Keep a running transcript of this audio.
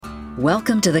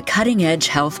Welcome to the Cutting Edge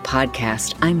Health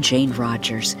Podcast. I'm Jane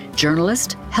Rogers,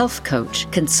 journalist, health coach,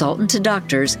 consultant to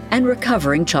doctors, and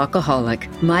recovering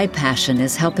chocoholic. My passion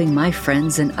is helping my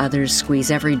friends and others squeeze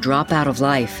every drop out of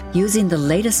life, using the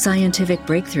latest scientific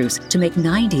breakthroughs to make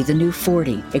 90 the new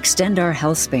 40, extend our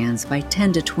health spans by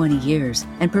 10 to 20 years,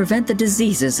 and prevent the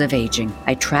diseases of aging.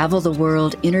 I travel the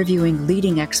world interviewing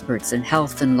leading experts in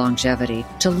health and longevity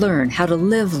to learn how to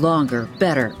live longer,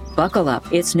 better. Buckle up.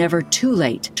 It's never too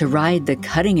late to ride the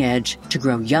cutting edge to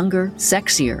grow younger,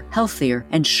 sexier, healthier,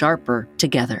 and sharper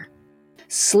together.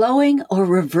 Slowing or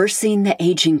reversing the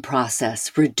aging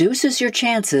process reduces your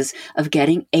chances of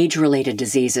getting age-related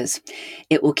diseases.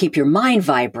 It will keep your mind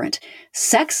vibrant,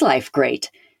 sex life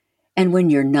great, and when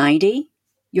you're 90,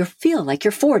 you'll feel like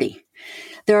you're 40.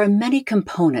 There are many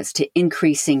components to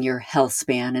increasing your health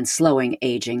span and slowing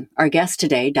aging. Our guest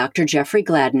today, Dr. Jeffrey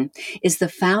Gladden, is the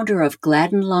founder of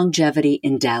Gladden Longevity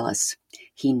in Dallas.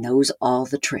 He knows all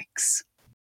the tricks.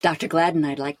 Dr. Gladden,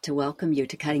 I'd like to welcome you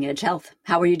to Cutting Edge Health.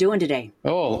 How are you doing today?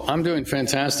 Oh, I'm doing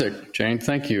fantastic, Jane.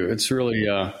 Thank you. It's really,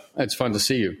 it's fun to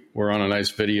see you. We're on a nice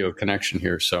video connection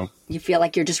here, so. You feel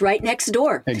like you're just right next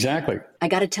door. Exactly. I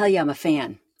got to tell you, I'm a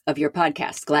fan of your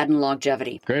podcast, Gladden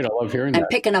Longevity. Great. I love hearing that. I'm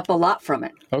picking up a lot from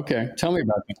it. Okay. Tell me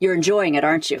about it. You're enjoying it,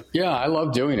 aren't you? Yeah, I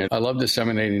love doing it. I love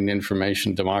disseminating the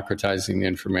information, democratizing the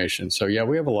information. So yeah,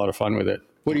 we have a lot of fun with it.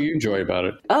 What do you enjoy about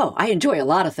it? Oh, I enjoy a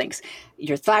lot of things.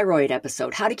 Your thyroid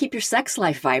episode, how to keep your sex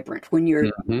life vibrant when you're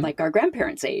like our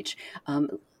grandparents' age.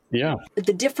 Yeah.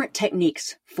 The different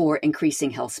techniques for increasing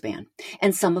health span.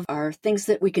 And some of are things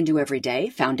that we can do every day,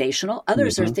 foundational.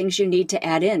 Others are things you need to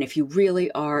add in if you really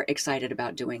are excited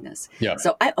about doing this. Yeah.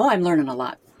 So I'm learning a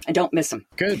lot. I don't miss them.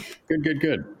 Good.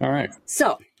 All right.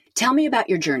 So tell me about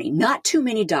your journey. Not too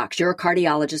many docs. You're a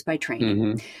cardiologist by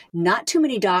training. Not too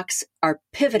many docs are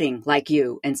pivoting like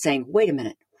you and saying, wait a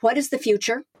minute, what is the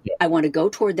future? Yeah. I want to go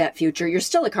toward that future. You're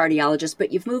still a cardiologist,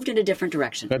 but you've moved in a different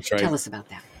direction. That's right. Tell us about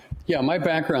that. Yeah, my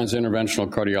background's interventional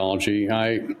cardiology.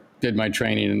 I did my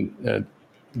training at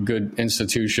good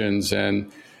institutions,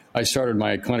 and I started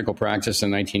my clinical practice in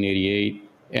 1988.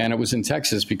 And it was in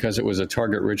Texas because it was a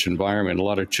target-rich environment, a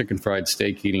lot of chicken fried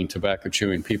steak eating, tobacco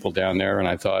chewing people down there. And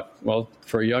I thought, well,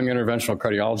 for a young interventional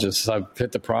cardiologist, I've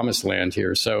hit the promised land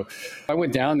here. So I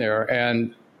went down there,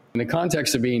 and in the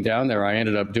context of being down there, I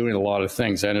ended up doing a lot of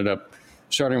things. I ended up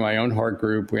starting my own heart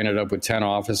group. We ended up with 10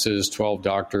 offices, 12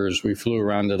 doctors. We flew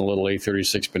around in a little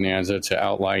A36 Bonanza to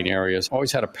outlying areas.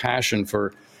 Always had a passion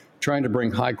for trying to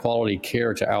bring high-quality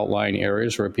care to outlying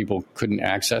areas where people couldn't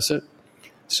access it.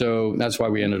 So that's why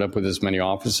we ended up with as many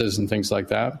offices and things like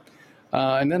that.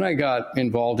 And then I got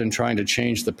involved in trying to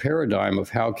change the paradigm of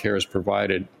how care is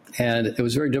provided. And it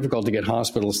was very difficult to get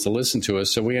hospitals to listen to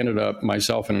us. So we ended up,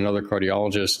 myself and another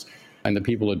cardiologist, and the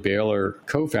people at Baylor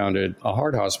co-founded a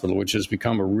heart hospital, which has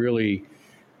become a really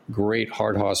great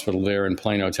heart hospital there in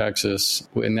Plano, Texas.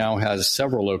 It now has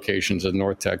several locations in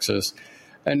North Texas.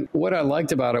 And what I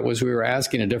liked about it was we were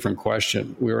asking a different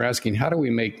question. We were asking, how do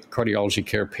we make cardiology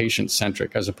care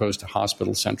patient-centric as opposed to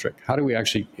hospital-centric? How do we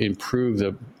actually improve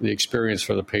the experience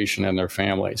for the patient and their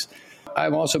families?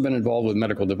 I've also been involved with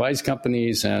medical device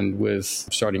companies and with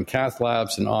starting cath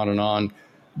labs and on and on.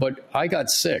 But I got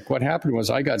sick. What happened was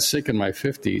I got sick in my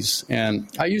 50s, and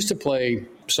I used to play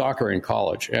soccer in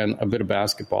college and a bit of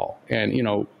basketball. And,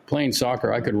 playing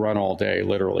soccer, I could run all day,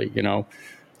 literally,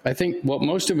 I think what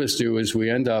most of us do is we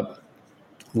end up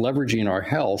leveraging our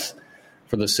health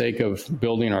for the sake of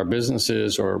building our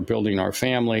businesses or building our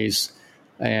families.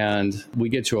 And we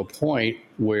get to a point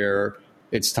where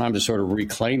it's time to sort of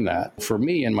reclaim that. For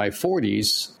me, in my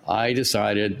 40s, I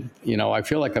decided, I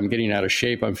feel like I'm getting out of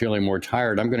shape. I'm feeling more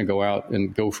tired. I'm going to go out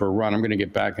and go for a run. I'm going to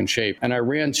get back in shape. And I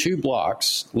ran 2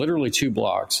 blocks, literally 2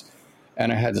 blocks,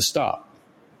 and I had to stop.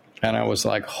 And I was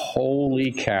like,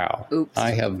 holy cow, Oops.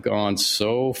 I have gone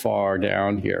so far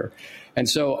down here. And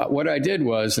so what I did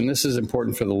was, and this is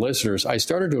important for the listeners, I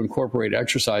started to incorporate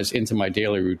exercise into my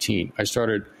daily routine. I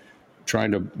started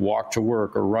trying to walk to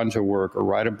work or run to work or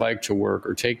ride a bike to work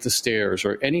or take the stairs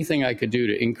or anything I could do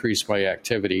to increase my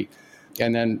activity.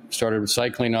 And then started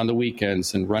cycling on the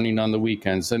weekends and running on the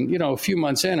weekends. And, a few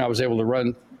months in, I was able to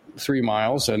run 3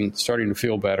 miles and starting to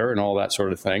feel better and all that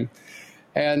sort of thing.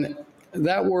 And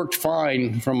that worked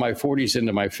fine from my 40s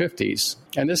into my 50s.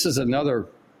 And this is another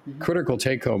critical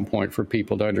take-home point for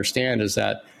people to understand is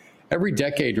that every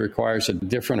decade requires a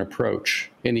different approach.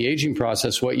 In the aging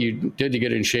process, what you did to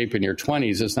get in shape in your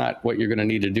 20s is not what you're going to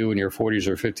need to do in your 40s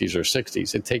or 50s or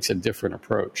 60s. It takes a different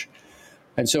approach.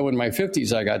 And so in my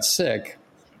 50s, I got sick.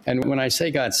 And when I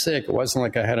say got sick, it wasn't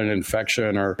like I had an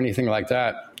infection or anything like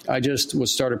that. I just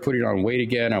started putting on weight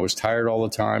again. I was tired all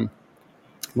the time.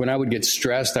 when I would get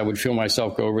stressed, I would feel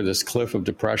myself go over this cliff of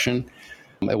depression.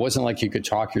 It wasn't like you could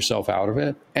talk yourself out of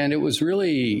it. And it was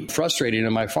really frustrating.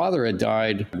 And my father had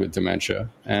died with dementia.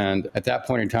 And at that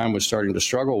point in time was starting to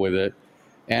struggle with it.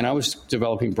 And I was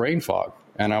developing brain fog.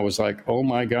 And I was like, oh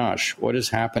my gosh, what is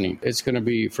happening? It's going to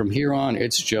be, from here on,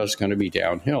 it's just going to be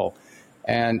downhill.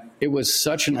 And it was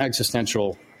such an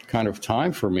existential kind of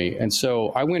time for me. And so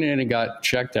I went in and got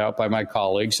checked out by my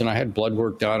colleagues, and I had blood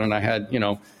work done, and I had,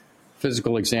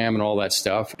 physical exam and all that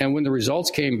stuff. And when the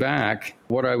results came back,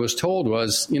 what I was told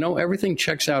was, everything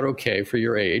checks out okay for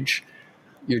your age.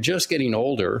 You're just getting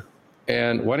older.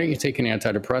 And why don't you take an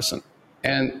antidepressant?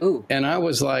 And I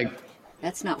was like,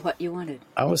 that's not what you wanted.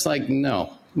 I was like,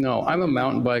 no, I'm a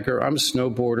mountain biker. I'm a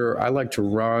snowboarder. I like to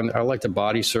run. I like to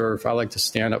body surf. I like to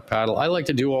stand up paddle. I like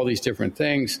to do all these different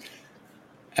things.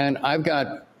 And I've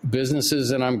got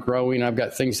businesses and I'm growing. I've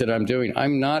got things that I'm doing.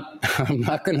 I'm not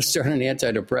going to start an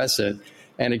antidepressant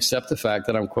and accept the fact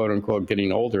that I'm quote unquote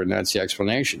getting older. And that's the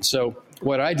explanation. So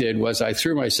what I did was I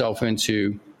threw myself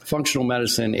into functional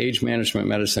medicine, age management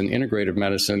medicine, integrative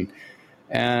medicine.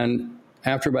 And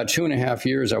after about 2.5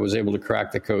 years, I was able to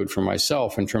crack the code for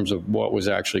myself in terms of what was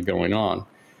actually going on.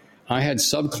 I had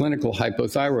subclinical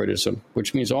hypothyroidism,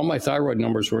 which means all my thyroid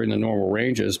numbers were in the normal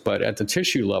ranges, but at the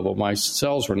tissue level, my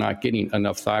cells were not getting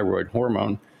enough thyroid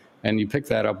hormone. And you pick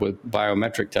that up with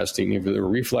biometric testing, either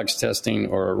reflex testing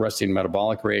or resting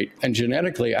metabolic rate. And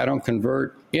genetically, I don't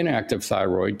convert inactive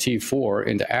thyroid, T4,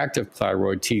 into active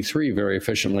thyroid, T3, very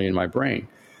efficiently in my brain.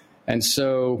 And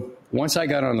so once I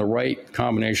got on the right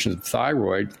combination of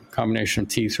thyroid, combination of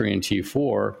T3 and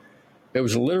T4, it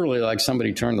was literally like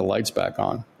somebody turned the lights back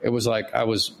on. It was like I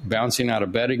was bouncing out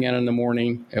of bed again in the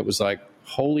morning. It was like,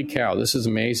 holy cow, this is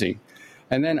amazing.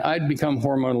 And then I'd become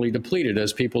hormonally depleted,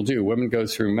 as people do. Women go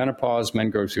through menopause, men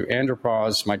go through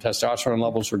andropause. My testosterone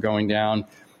levels were going down.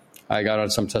 I got on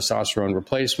some testosterone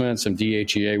replacement, some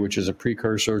DHEA, which is a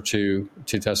precursor to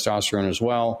testosterone as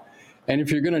well. And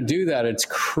if you're going to do that, it's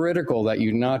critical that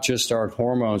you not just start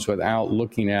hormones without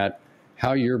looking at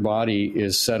how your body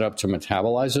is set up to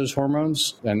metabolize those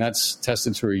hormones. And that's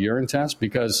tested through a urine test,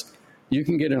 because you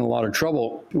can get in a lot of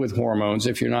trouble with hormones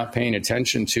if you're not paying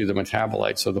attention to the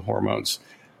metabolites of the hormones.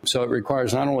 So it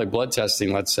requires not only blood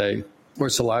testing, let's say, or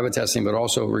saliva testing, but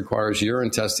also requires urine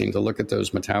testing to look at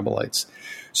those metabolites.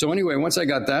 So anyway, once I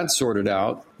got that sorted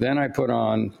out, then I put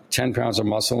on 10 pounds of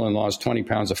muscle and lost 20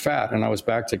 pounds of fat. And I was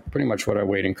back to pretty much what I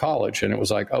weighed in college. And it was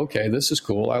like, okay, this is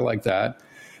cool. I like that.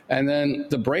 And then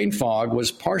the brain fog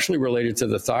was partially related to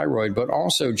the thyroid, but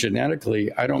also genetically,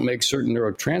 I don't make certain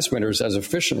neurotransmitters as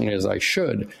efficiently as I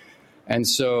should. And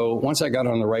so once I got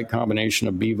on the right combination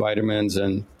of B vitamins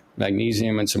and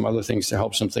magnesium and some other things to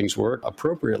help some things work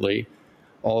appropriately,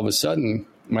 all of a sudden,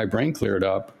 my brain cleared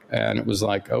up. And it was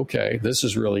like, okay, this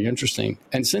is really interesting.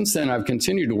 And since then, I've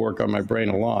continued to work on my brain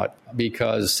a lot,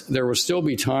 because there will still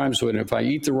be times when if I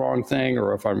eat the wrong thing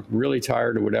or if I'm really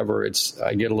tired or whatever,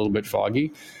 I get a little bit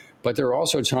foggy. But there are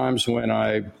also times when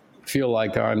I feel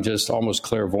like I'm just almost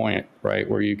clairvoyant, right?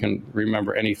 Where you can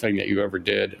remember anything that you ever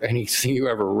did, anything you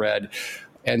ever read.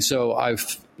 And so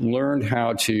I've learned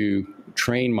how to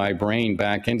train my brain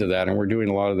back into that. And we're doing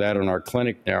a lot of that in our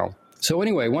clinic now. So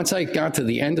anyway, once I got to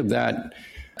the end of that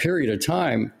period of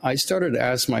time, I started to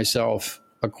ask myself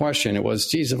a question. It was,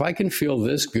 geez, if I can feel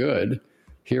this good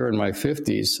here in my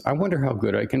 50s, I wonder how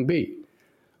good I can be.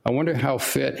 I wonder how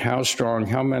fit, how strong,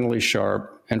 how mentally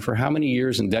sharp, and for how many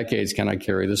years and decades can I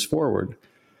carry this forward?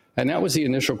 And that was the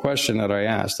initial question that I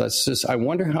asked. That's just, I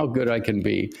wonder how good I can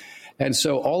be. And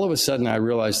so all of a sudden I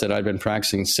realized that I'd been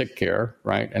practicing sick care,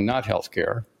 right, and not health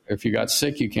care. If you got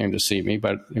sick, you came to see me.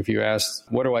 But if you asked,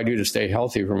 what do I do to stay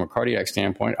healthy from a cardiac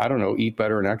standpoint? I don't know, eat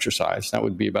better and exercise. That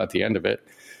would be about the end of it.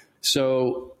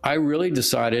 So I really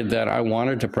decided that I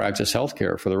wanted to practice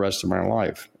healthcare for the rest of my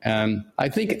life. And I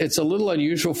think it's a little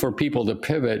unusual for people to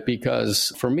pivot,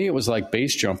 because for me, it was like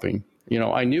base jumping.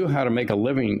 I knew how to make a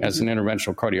living as an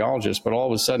interventional cardiologist, but all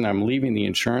of a sudden I'm leaving the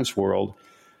insurance world.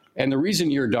 And the reason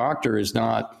your doctor is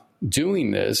not doing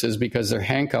this is because they're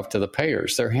handcuffed to the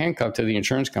payers. They're handcuffed to the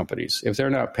insurance companies. If they're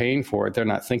not paying for it, they're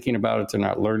not thinking about it. They're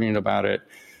not learning about it.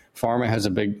 Pharma has a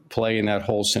big play in that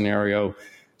whole scenario.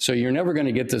 So you're never going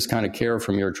to get this kind of care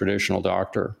from your traditional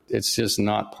doctor. It's just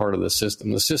not part of the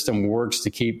system. The system works to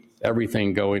keep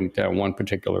everything going down one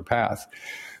particular path.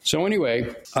 So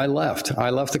anyway, I left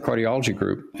the cardiology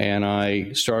group, and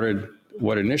I started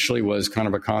what initially was kind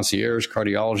of a concierge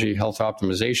cardiology health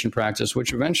optimization practice,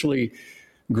 which eventually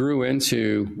grew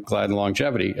into Gladden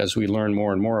Longevity as we learned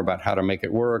more and more about how to make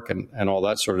it work and all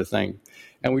that sort of thing.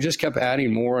 And we just kept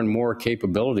adding more and more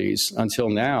capabilities until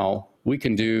now we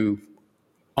can do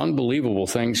unbelievable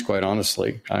things, quite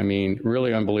honestly. I mean,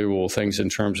 really unbelievable things in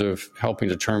terms of helping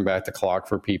to turn back the clock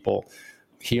for people,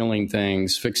 healing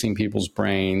things, fixing people's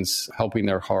brains, helping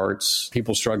their hearts,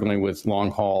 people struggling with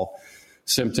long haul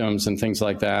symptoms and things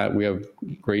like that. We have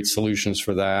great solutions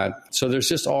for that. So there's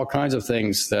just all kinds of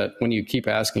things that when you keep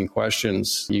asking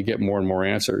questions, you get more and more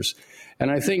answers. And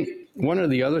I think one of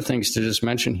the other things to just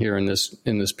mention here in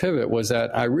this pivot was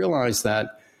that I realized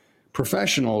that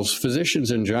professionals,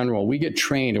 physicians in general, we get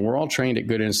trained, and we're all trained at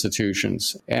good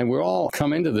institutions, and we all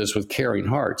come into this with caring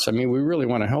hearts. I mean, we really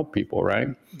want to help people, right?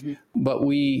 Mm-hmm. But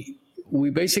we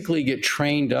basically get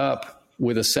trained up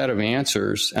with a set of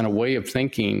answers and a way of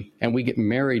thinking, and we get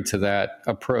married to that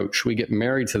approach. We get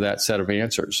married to that set of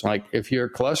answers. Like, if your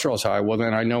cholesterol's high, well,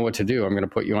 then I know what to do. I'm going to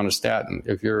put you on a statin.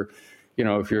 If you're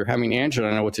having angina,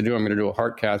 I know what to do. I'm going to do a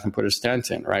heart cath and put a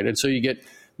stent in, right? And so you get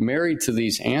married to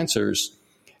these answers.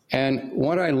 And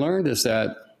what I learned is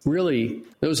that really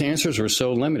those answers were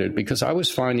so limited because I was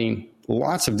finding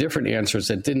lots of different answers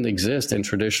that didn't exist in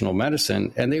traditional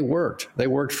medicine, and they worked. They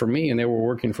worked for me, and they were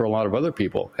working for a lot of other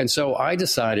people. And so I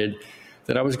decided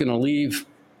that I was going to leave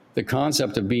the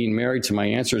concept of being married to my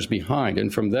answers behind.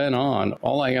 And from then on,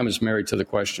 all I am is married to the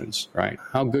questions, right?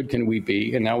 How good can we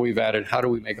be? And now we've added, how do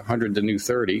we make 100 the new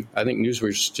 30? I think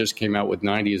Newsweek just came out with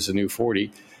 90 as the new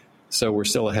 40. So we're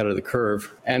still ahead of the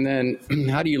curve. And then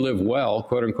how do you live well,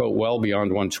 quote unquote, well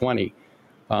beyond 120?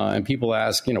 And people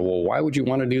ask, well, why would you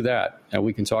want to do that? And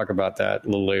we can talk about that a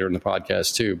little later in the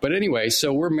podcast too. But anyway,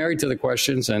 so we're married to the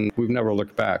questions, and we've never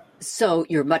looked back. So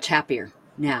you're much happier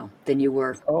now than you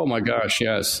were. Oh my gosh,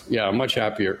 yes. Yeah, much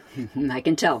happier. I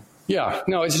can tell. Yeah,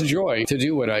 no, it's a joy to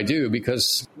do what I do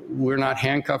because we're not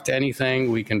handcuffed to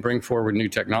anything. We can bring forward new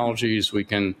technologies. We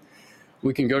can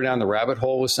go down the rabbit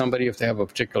hole with somebody if they have a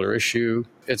particular issue.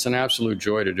 It's an absolute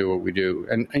joy to do what we do.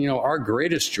 And our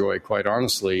greatest joy, quite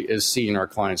honestly, is seeing our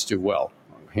clients do well,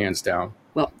 hands down.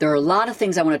 Well, there are a lot of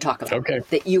things I want to talk about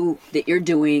that you're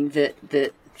doing,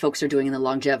 that folks are doing in the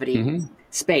longevity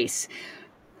space.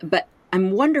 But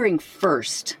I'm wondering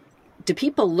first, do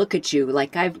people look at you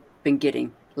like I've been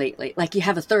getting lately, like you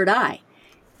have a third eye?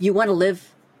 You want to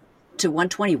live to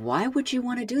 120. Why would you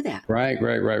want to do that? Right.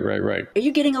 Are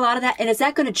you getting a lot of that? And is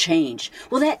that going to change?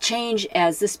 Will that change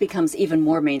as this becomes even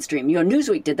more mainstream?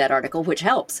 Newsweek did that article, which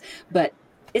helps, but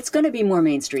it's going to be more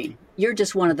mainstream. You're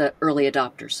just one of the early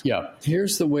adopters. Yeah.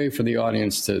 Here's the way for the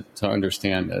audience to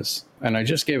understand this. And I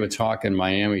just gave a talk in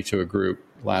Miami to a group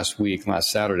last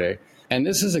Saturday. And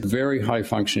this is a very high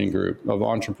functioning group of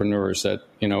entrepreneurs that,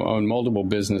 own multiple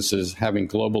businesses having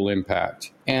global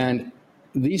impact. And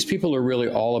these people are really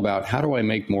all about, how do I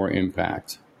make more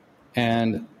impact?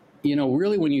 And,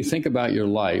 really when you think about your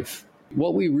life,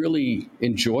 what we really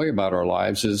enjoy about our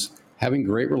lives is having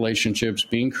great relationships,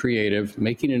 being creative,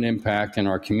 making an impact in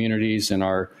our communities and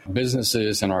our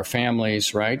businesses and our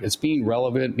families, right? It's being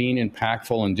relevant, being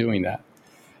impactful, and doing that.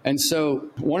 And so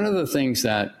one of the things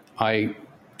that I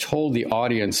told the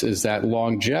audience is that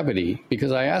longevity,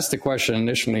 because I asked the question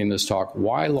initially in this talk,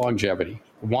 why longevity?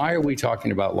 Why are we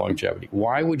talking about longevity?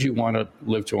 Why would you want to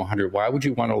live to 100? Why would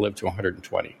you want to live to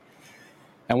 120?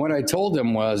 And what I told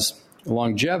them was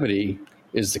longevity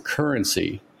is the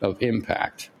currency of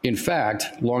impact. In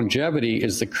fact, longevity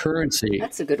is the currency.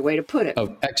 That's a good way to put it.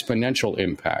 Of exponential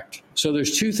impact. So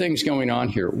there's two things going on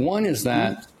here. One is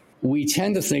that we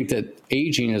tend to think that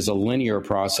aging is a linear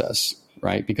process,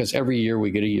 right? Because every year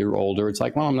we get a year older. It's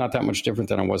like, well, I'm not that much different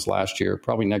than I was last year.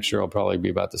 Probably next year I'll probably be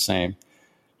about the same.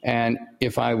 And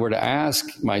if I were to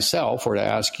ask myself or to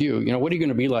ask you, what are you going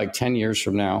to be like 10 years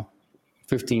from now,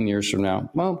 15 years from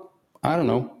now? Well, I don't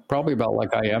know, probably about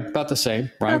like I am, about the same,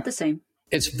 right? About the same.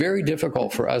 It's very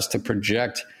difficult for us to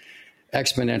project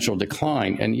exponential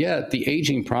decline. And yet the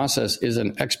aging process is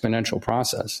an exponential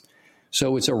process.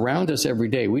 So it's around us every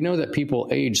day. We know that people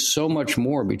age so much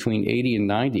more between 80 and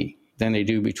 90 than they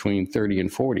do between 30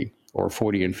 and 40 or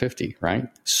 40 and 50, right?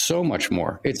 So much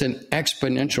more. It's an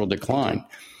exponential decline.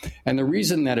 And the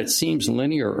reason that it seems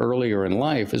linear earlier in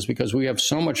life is because we have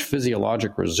so much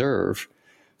physiologic reserve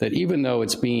that even though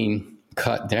it's being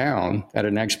cut down at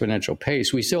an exponential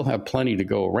pace, we still have plenty to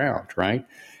go around, right?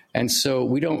 And so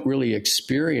we don't really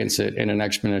experience it in an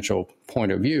exponential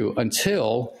point of view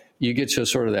until you get to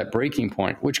sort of that breaking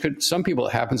point, which could, some people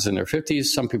it happens in their 50s,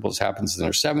 some people it happens in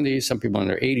their 70s, some people in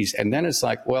their 80s. And then it's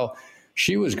like, well,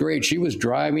 she was great. She was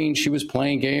driving. She was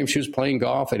playing games. She was playing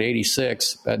golf at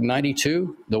 86. At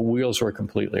 92, the wheels were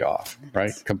completely off,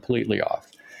 right? Completely off.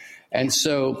 And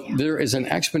so there is an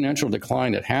exponential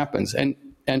decline that happens. And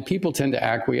people tend to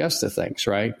acquiesce to things,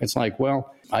 right? It's like,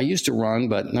 well, I used to run,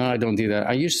 but no, I don't do that.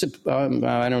 I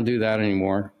don't do that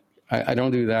anymore. I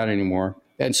don't do that anymore.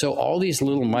 And so all these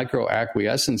little micro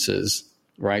acquiescences,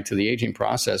 right, to the aging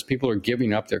process, people are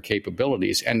giving up their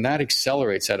capabilities, and that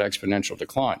accelerates that exponential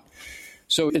decline.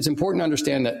 So it's important to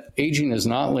understand that aging is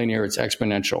not linear, it's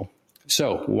exponential.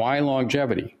 So why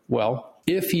longevity? Well,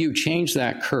 if you change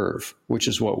that curve, which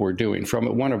is what we're doing, from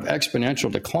one of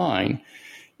exponential decline,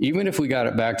 even if we got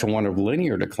it back to one of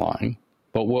linear decline,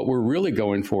 but what we're really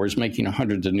going for is making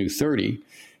 100 the new 30,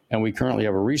 and we currently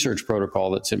have a research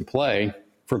protocol that's in play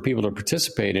for people to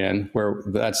participate in, where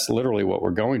that's literally what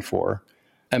we're going for.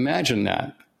 Imagine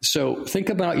that. So think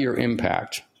about your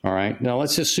impact, all right? Now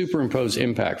let's just superimpose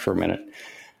impact for a minute.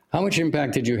 How much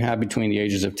impact did you have between the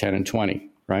ages of 10 and 20,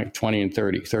 right? 20 and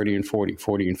 30, 30 and 40,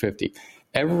 40 and 50.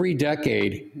 Every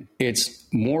decade, it's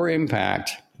more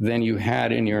impact than you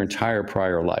had in your entire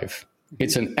prior life.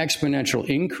 It's an exponential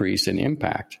increase in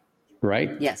impact, right?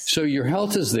 Yes. So your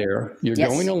health is there, you're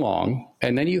going along,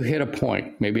 and then you hit a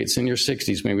point. Maybe it's in your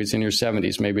 60s, maybe it's in your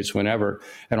 70s, maybe it's whenever.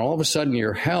 And all of a sudden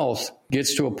your health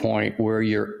gets to a point where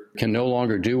you can no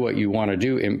longer do what you want to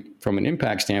do from an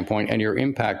impact standpoint, and your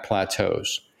impact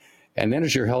plateaus. And then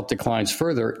as your health declines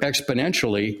further,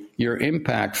 exponentially, your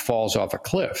impact falls off a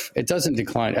cliff. It doesn't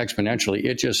decline exponentially.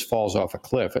 It just falls off a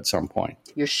cliff at some point.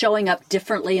 You're showing up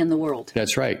differently in the world.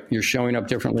 That's right. You're showing up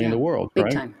differently in the world, big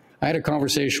right? Time. I had a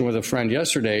conversation with a friend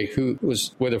yesterday who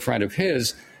was with a friend of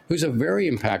his who's a very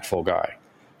impactful guy.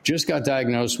 Just got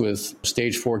diagnosed with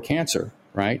stage 4 cancer,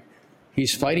 right?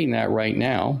 He's fighting that right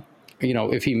now. You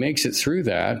know, if he makes it through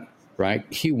that, right,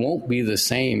 he won't be the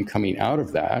same coming out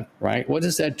of that, right? What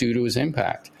does that do to his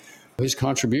impact, his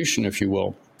contribution, if you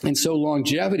will? And so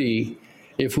longevity,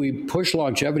 if we push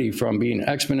longevity from being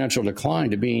exponential decline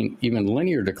to being even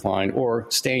linear decline or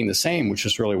staying the same, which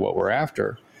is really what we're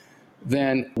after,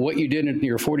 then what you did in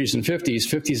your 40s and 50s,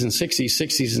 50s and 60s,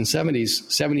 60s and 70s,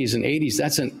 70s and 80s,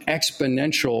 that's an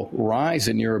exponential rise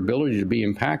in your ability to be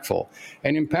impactful.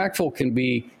 And impactful can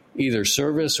be either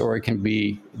service, or it can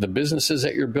be the businesses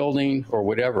that you're building, or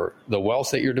whatever, the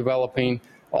wealth that you're developing,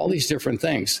 all these different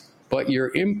things. But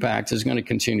your impact is going to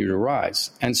continue to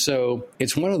rise. And so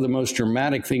it's one of the most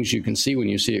dramatic things you can see when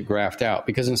you see it graphed out,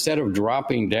 because instead of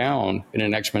dropping down in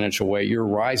an exponential way, you're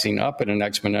rising up in an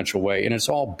exponential way. And it's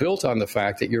all built on the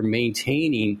fact that you're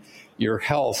maintaining your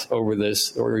health over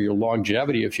this, or your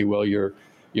longevity, if you will,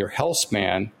 your health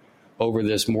span over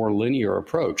this more linear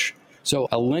approach. So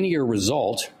a linear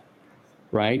result,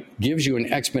 right, gives you an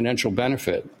exponential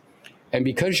benefit. And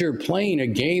because you're playing a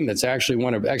game that's actually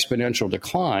one of exponential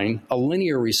decline, a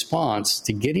linear response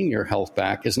to getting your health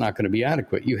back is not going to be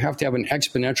adequate. You have to have an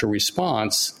exponential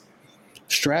response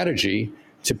strategy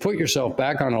to put yourself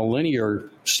back on a linear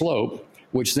slope,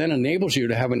 which then enables you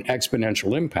to have an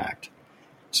exponential impact.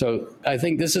 So I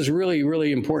think this is really,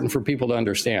 really important for people to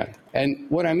understand. And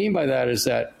what I mean by that is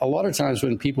that a lot of times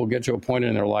when people get to a point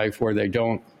in their life where they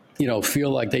don't, feel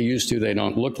like they used to, they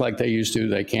don't look like they used to,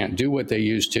 they can't do what they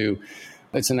used to,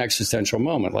 it's an existential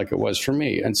moment like it was for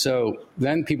me. And so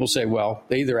then people say, well,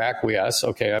 they either acquiesce,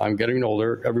 okay, I'm getting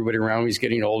older, everybody around me is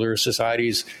getting older,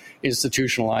 society's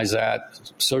institutionalized that,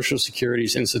 Social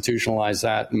Security's institutionalized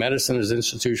that, medicine has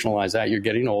institutionalized that, you're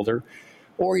getting older.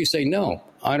 Or you say, no,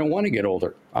 I don't want to get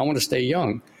older, I want to stay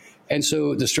young. And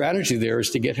so the strategy there is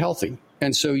to get healthy.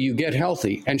 And so you get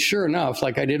healthy. And sure enough,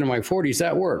 like I did in my 40s,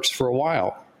 that works for a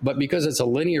while. But because it's a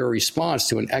linear response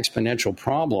to an exponential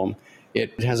problem,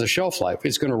 it has a shelf life.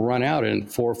 It's going to run out in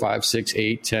 4, 5, 6,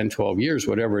 8, 10, 12 years,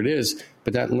 whatever it is.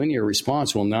 But that linear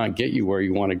response will not get you where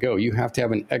you want to go. You have to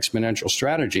have an exponential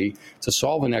strategy to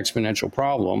solve an exponential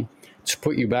problem, to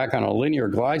put you back on a linear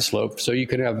glide slope so you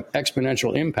can have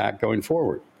exponential impact going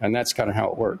forward. And that's kind of how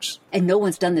it works. And no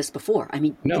one's done this before. I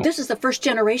mean, This is the first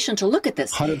generation to look at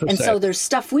this. 100%. And so there's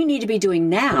stuff we need to be doing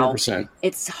now. 100%.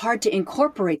 It's hard to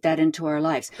incorporate that into our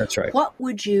lives. That's right. What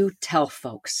would you tell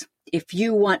folks if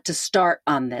you want to start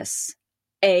on this?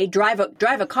 Drive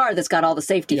a car that's got all the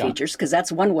safety features, because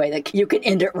that's one way that you can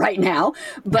end it right now.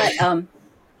 But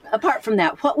apart from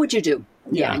that, what would you do?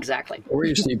 Yeah, exactly. Wear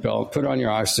your seatbelt, put on your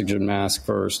oxygen mask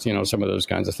first, some of those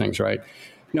kinds of things, right?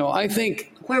 No, I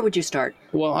think... Where would you start?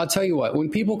 Well, I'll tell you what, when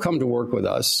people come to work with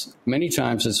us, many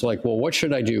times it's like, well, what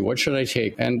should I do? What should I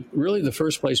take? And really the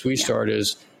first place we start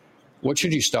is, what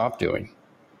should you stop doing,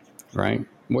 right?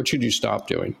 What should you stop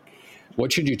doing?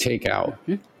 What should you take out?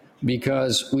 Mm-hmm.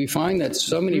 Because we find that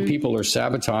so many people are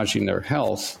sabotaging their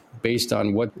health based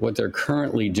on what they're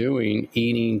currently doing,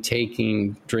 eating,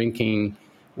 taking, drinking,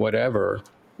 whatever,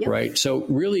 right? So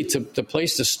really the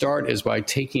place to start is by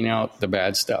taking out the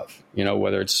bad stuff,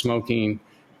 whether it's smoking,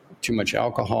 too much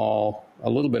alcohol, A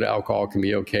little bit of alcohol can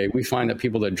be okay. We find that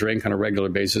people that drink on a regular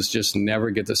basis just never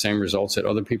get the same results that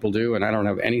other people do. And I don't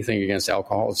have anything against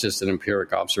alcohol. It's just an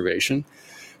empiric observation.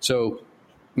 So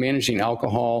managing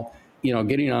alcohol,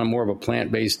 getting on more of a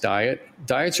plant-based diet.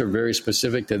 Diets are very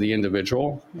specific to the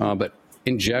individual, but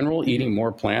in general, eating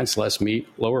more plants, less meat,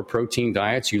 lower protein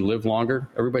diets, you live longer.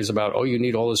 Everybody's about, you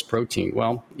need all this protein.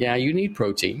 Well, yeah, you need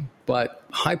protein, but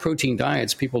high protein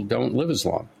diets, people don't live as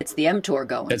long. It's the mTOR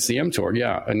going. It's the mTOR,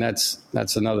 yeah. And that's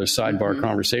another sidebar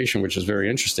conversation, which is very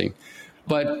interesting.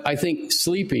 But I think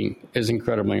sleeping is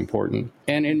incredibly important.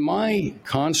 And in my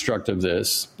construct of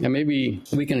this, and maybe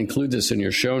we can include this in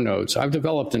your show notes, I've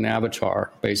developed an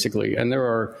avatar, basically, and there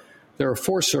are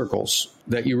 4 circles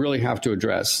that you really have to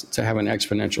address to have an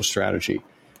exponential strategy.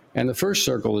 And the first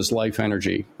circle is life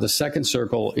energy. The second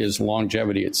circle is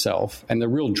longevity itself and the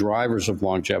real drivers of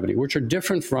longevity, which are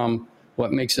different from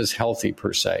what makes us healthy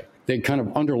per se. They kind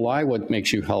of underlie what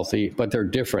makes you healthy, but they're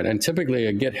different. And typically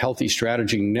a get healthy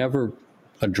strategy never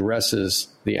addresses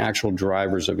the actual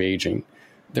drivers of aging.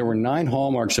 There were 9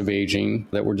 hallmarks of aging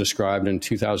that were described in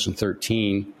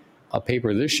 2013. A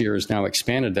paper this year has now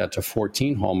expanded that to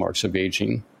 14 hallmarks of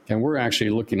aging. And we're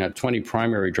actually looking at 20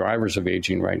 primary drivers of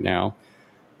aging right now.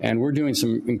 And we're doing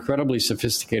some incredibly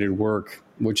sophisticated work,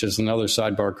 which is another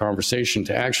sidebar conversation,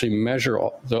 to actually measure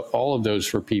all of those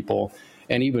for people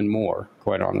and even more,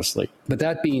 quite honestly. But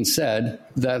that being said,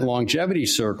 that longevity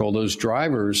circle, those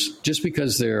drivers, just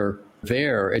because they're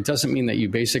there, it doesn't mean that you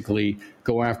basically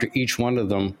go after each one of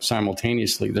them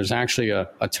simultaneously. There's actually a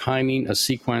timing, a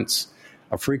sequence,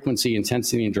 a frequency,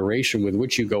 intensity, and duration with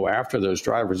which you go after those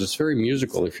drivers. It's very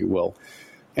musical, if you will.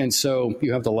 And so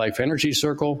you have the life energy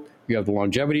circle, you have the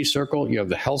longevity circle, you have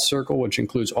the health circle, which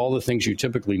includes all the things you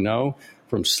typically know,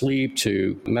 from sleep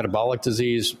to metabolic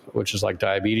disease, which is like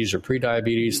diabetes or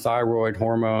prediabetes, thyroid,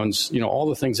 hormones, all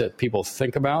the things that people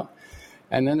think about.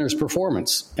 And then there's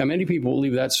performance. And many people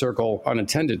leave that circle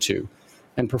unattended to.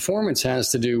 And performance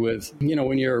has to do with,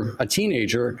 when you're a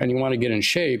teenager and you want to get in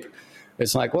shape,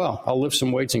 it's like, well, I'll lift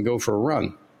some weights and go for a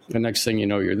run. The next thing you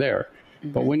know, you're there.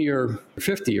 Mm-hmm. But when you're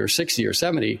 50 or 60 or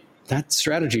 70, that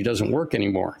strategy doesn't work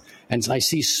anymore. And I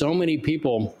see so many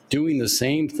people doing the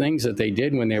same things that they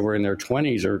did when they were in their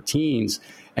 20s or teens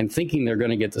and thinking they're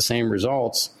going to get the same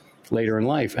results later in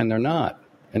life, and they're not.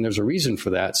 And there's a reason for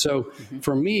that. So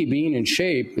for me, being in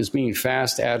shape is being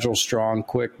fast, agile, strong,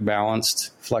 quick,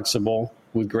 balanced, flexible,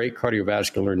 with great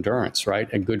cardiovascular endurance,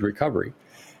 right? And good recovery.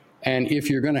 And if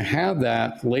you're going to have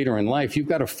that later in life, you've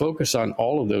got to focus on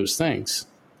all of those things.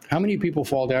 How many people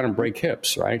fall down and break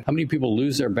hips, right? How many people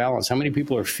lose their balance? How many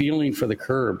people are feeling for the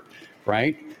curb,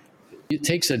 right? It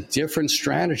takes a different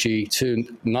strategy to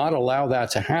not allow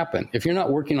that to happen. If you're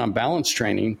not working on balance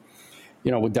training,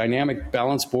 with dynamic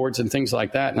balance boards and things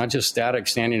like that, not just static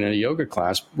standing in a yoga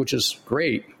class, which is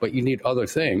great, but you need other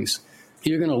things,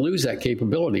 you're going to lose that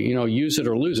capability. Use it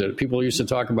or lose it. People used to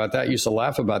talk about that, used to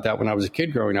laugh about that when I was a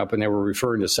kid growing up, and they were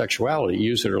referring to sexuality,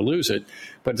 use it or lose it.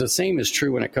 But the same is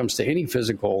true when it comes to any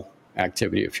physical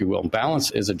activity, if you will.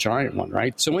 Balance is a giant one,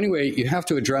 right? So anyway, you have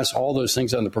to address all those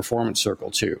things on the performance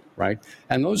circle too, right?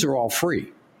 And those are all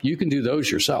free. You can do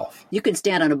those yourself. You can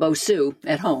stand on a Bosu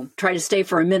at home. Try to stay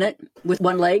for a minute with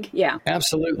one leg. Yeah.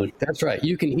 Absolutely. That's right.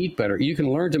 You can eat better. You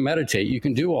can learn to meditate. You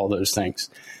can do all those things.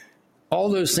 All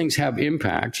those things have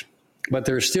impact, but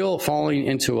they're still falling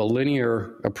into a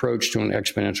linear approach to an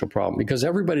exponential problem, because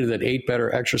everybody that ate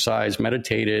better, exercised,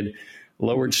 meditated,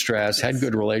 lowered stress, had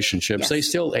good relationships, they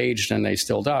still aged and they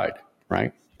still died,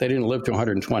 right? They didn't live to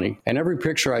 120. And every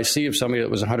picture I see of somebody that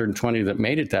was 120 that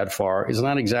made it that far is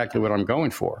not exactly what I'm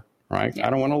going for, right? I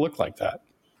don't want to look like that.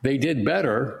 They did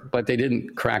better, but they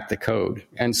didn't crack the code.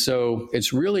 And so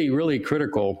it's really, really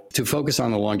critical to focus on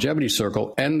the longevity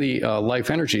circle and the life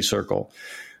energy circle.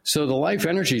 So the life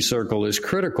energy circle is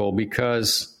critical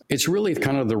because it's really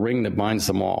kind of the ring that binds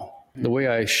them all. The way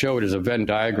I show it is a Venn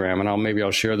diagram, and maybe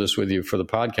I'll share this with you for the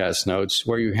podcast notes,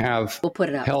 where you have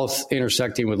health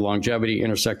intersecting with longevity,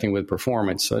 intersecting with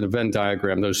performance, a Venn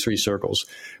diagram, those 3 circles.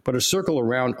 But a circle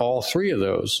around all 3 of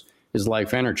those is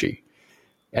life energy.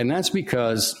 And that's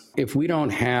because if we don't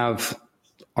have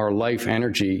our life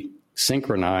energy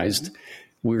synchronized,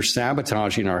 we're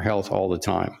sabotaging our health all the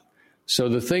time. So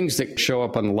the things that show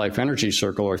up on the life energy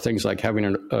circle are things like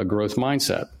having a growth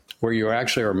mindset, where you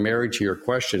actually are married to your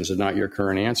questions and not your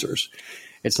current answers.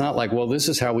 It's not like, well, this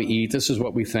is how we eat, this is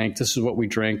what we think, this is what we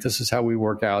drink, this is how we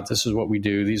work out, this is what we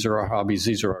do, these are our hobbies,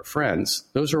 these are our friends.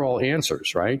 Those are all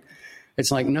answers, right? It's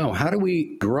like, no, how do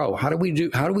we grow? How do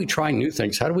we try new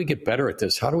things? How do we get better at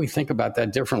this? How do we think about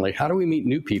that differently? How do we meet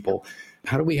new people?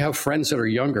 How do we have friends that are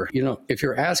younger? If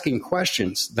you're asking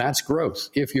questions, that's growth.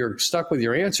 If you're stuck with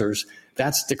your answers,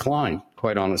 that's decline,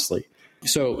 quite honestly.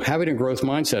 So having a growth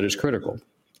mindset is critical.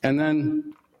 And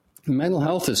then mental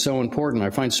health is so important.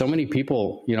 I find so many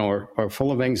people, are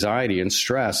full of anxiety and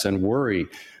stress and worry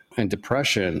and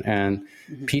depression and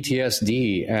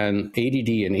PTSD and ADD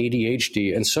and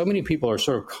ADHD. And so many people are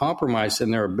sort of compromised in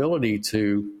their ability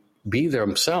to be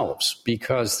themselves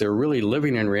because they're really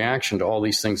living in reaction to all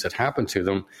these things that happen to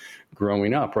them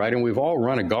growing up, right? And we've all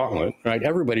run a gauntlet, right?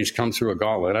 Everybody's come through a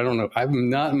gauntlet. I don't know. I've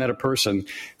not met a person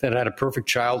that had a perfect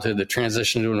childhood that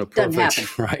transitioned into a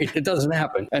perfect, right? It doesn't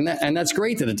happen. And that's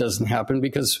great that it doesn't happen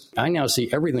because I now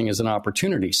see everything as an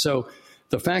opportunity. So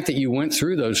the fact that you went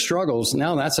through those struggles,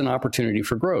 now that's an opportunity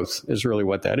for growth is really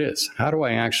what that is. How do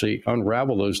I actually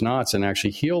unravel those knots and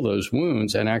actually heal those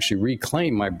wounds and actually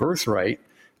reclaim my birthright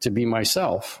to be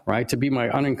myself, right? To be my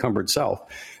unencumbered self.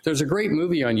 There's a great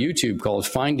movie on YouTube called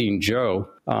Finding Joe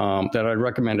that I'd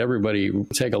recommend everybody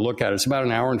take a look at. It's about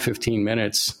an hour and 15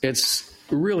 minutes. It's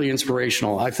really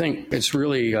inspirational. I think it's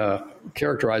really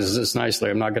characterizes this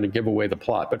nicely. I'm not going to give away the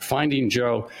plot, but Finding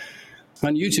Joe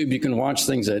on YouTube, you can watch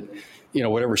things at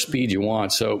whatever speed you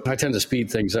want. So I tend to speed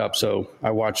things up. So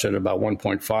I watch it about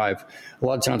 1.5. A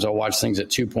lot of times I'll watch things at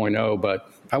 2.0, but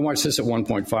I watch this at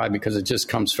 1.5 because it just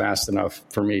comes fast enough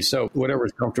for me. So whatever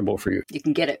is comfortable for you. You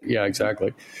can get it. Yeah,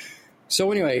 exactly.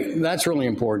 So anyway, that's really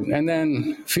important. And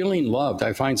then feeling loved.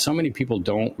 I find so many people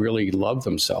don't really love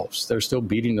themselves. They're still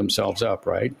beating themselves up,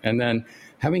 right? And then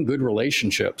having good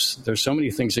relationships. There's so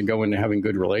many things that go into having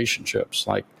good relationships.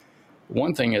 Like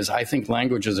one thing is I think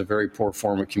language is a very poor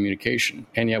form of communication.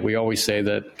 And yet we always say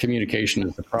that communication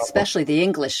is the problem. Especially the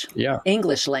English. Yeah.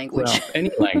 English language. Well,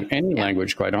 any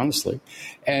language, quite honestly.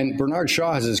 And Bernard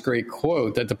Shaw has this great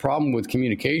quote that the problem with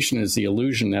communication is the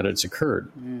illusion that it's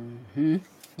occurred. Mm-hmm.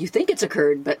 You think it's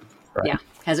occurred, but right. Yeah,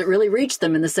 has it really reached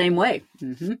them in the same way?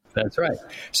 Mm-hmm. That's right.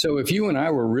 So if you and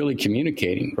I were really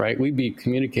communicating, right, we'd be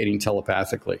communicating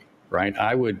telepathically, right?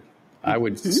 I would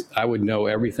know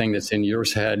everything that's in your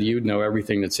head. You'd know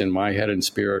everything that's in my head and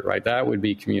spirit, right? That would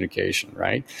be communication,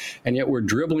 right? And yet we're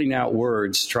dribbling out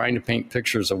words, trying to paint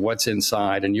pictures of what's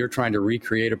inside, and you're trying to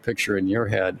recreate a picture in your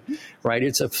head, right?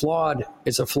 It's a flawed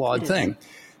thing.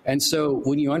 And so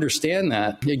when you understand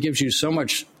that, it gives you so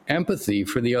much empathy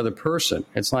for the other person.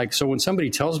 It's like, so when somebody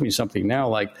tells me something now,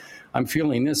 like, I'm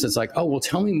feeling this, it's like, oh, well,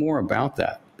 tell me more about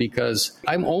that. Because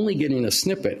I'm only getting a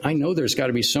snippet. I know there's got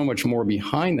to be so much more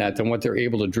behind that than what they're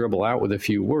able to dribble out with a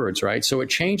few words, right? So it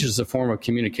changes the form of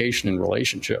communication in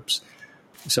relationships.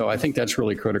 So I think that's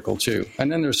really critical too.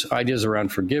 And then there's ideas around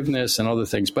forgiveness and other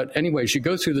things. But anyways, you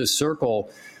go through this circle,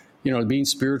 being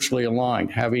spiritually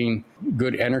aligned, having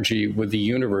good energy with the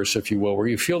universe, if you will, where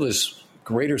you feel this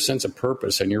greater sense of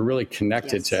purpose and you're really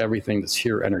connected to everything that's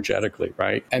here energetically,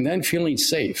 right? And then feeling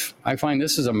safe. I find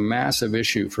this is a massive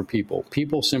issue for people.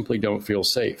 People simply don't feel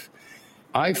safe.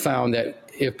 I found that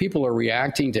if people are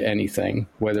reacting to anything,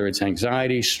 whether it's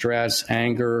anxiety, stress,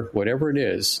 anger, whatever it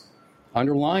is,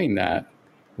 underlying that,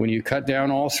 when you cut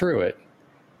down all through it,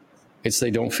 it's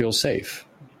they don't feel safe.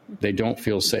 They don't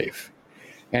feel safe.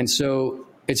 And so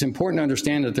it's important to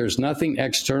understand that there's nothing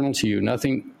external to you,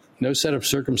 no set of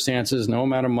circumstances, no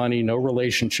amount of money, no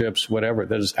relationships, whatever,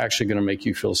 that is actually going to make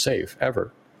you feel safe,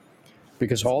 ever.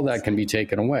 Because all that can be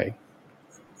taken away.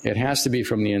 It has to be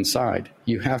from the inside.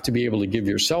 You have to be able to give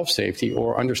yourself safety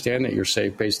or understand that you're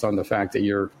safe based on the fact that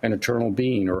you're an eternal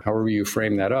being or however you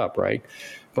frame that up, right?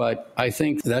 But I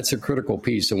think that's a critical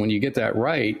piece. And when you get that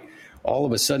right, all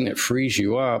of a sudden it frees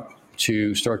you up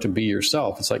to start to be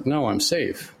yourself. It's like, no, I'm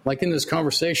safe. Like in this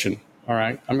conversation, all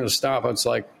right, I'm going to stop. It's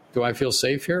like, do I feel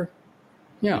safe here?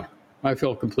 Yeah, I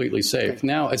feel completely safe. Okay.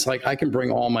 Now it's like I can bring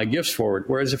all my gifts forward.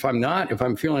 Whereas if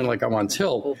I'm feeling like I'm on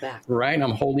tilt, right,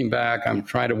 I'm holding back, I'm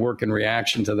trying to work in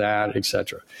reaction to that,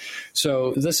 etc.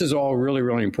 So this is all really,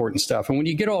 really important stuff. And when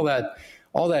you get all that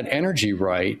energy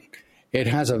right, it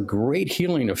has a great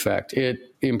healing effect.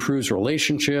 It improves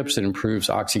relationships, it improves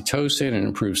oxytocin, it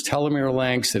improves telomere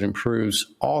lengths, it improves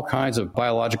all kinds of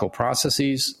biological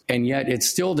processes. And yet it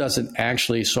still doesn't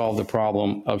actually solve the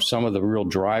problem of some of the real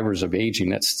drivers of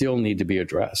aging that still need to be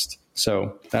addressed.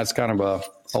 So that's kind of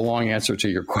a long answer to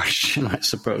your question, I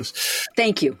suppose.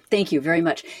 Thank you. Thank you very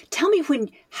much. Tell me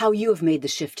how you have made the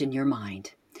shift in your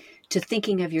mind to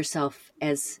thinking of yourself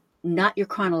as not your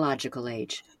chronological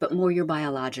age, but more your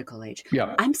biological age.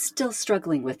 Yeah. I'm still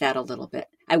struggling with that a little bit.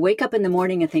 I wake up in the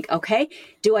morning and think, okay,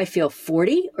 do I feel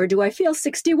 40 or do I feel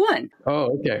 61?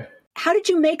 Oh, okay. How did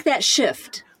you make that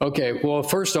shift? Okay. Well,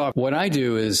 first off, what I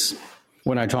do is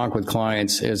when I talk with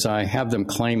clients is I have them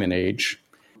claim an age.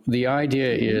 the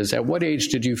idea is, at what age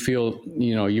did you feel,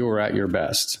 you were at your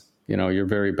best, your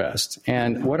very best?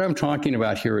 And what I'm talking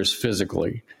about here is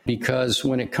physically, because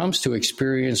when it comes to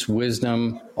experience,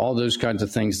 wisdom, all those kinds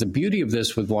of things, the beauty of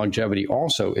this with longevity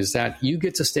also is that you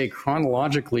get to stay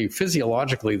chronologically,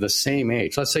 physiologically the same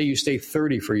age. Let's say you stay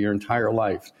 30 for your entire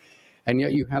life, and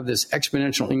yet you have this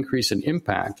exponential increase in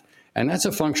impact. And that's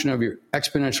a function of your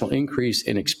exponential increase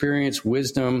in experience,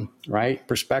 wisdom, right?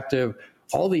 Perspective,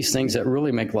 all these things that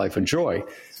really make life a joy.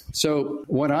 So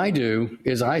what I do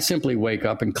is I simply wake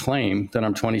up and claim that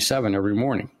I'm 27 every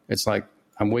morning. It's like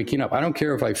I'm waking up. I don't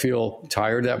care if I feel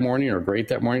tired that morning or great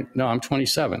that morning. No, I'm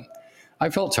 27. I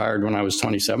felt tired when I was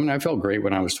 27. I felt great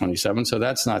when I was 27. So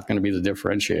that's not going to be the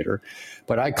differentiator.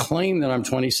 But I claim that I'm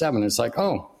 27. It's like,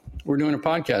 oh, we're doing a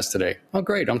podcast today. Oh,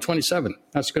 great. I'm 27.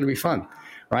 That's going to be fun.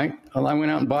 Right? Well, I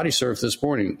went out and body surfed this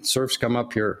morning. Surf's come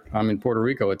up here. I'm in Puerto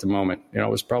Rico at the moment. It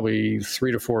was probably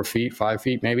 3 to 4 feet, 5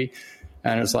 feet maybe.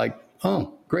 And it's like,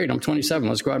 oh, great, I'm 27.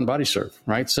 Let's go out and body surf.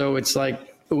 Right? So it's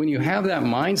like when you have that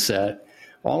mindset,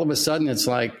 all of a sudden it's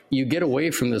like you get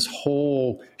away from this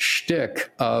whole shtick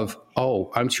of,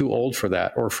 oh, I'm too old for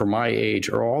that, or for my age,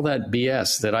 or all that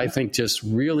BS that I think just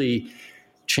really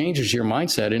changes your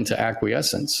mindset into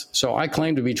acquiescence. So I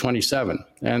claim to be 27.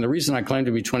 And the reason I claim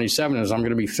to be 27 is I'm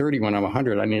going to be 30 when I'm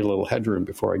 100. I need a little headroom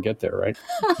before I get there, right?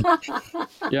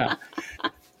 Yeah.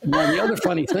 Now, the other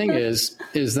funny thing is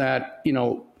that,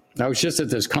 I was just at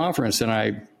this conference and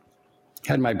I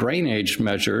had my brain age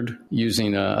measured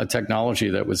using a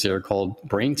technology that was there called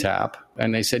Brain Tap.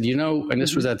 And they said, and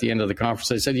this was at the end of the conference,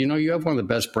 they said, you have one of the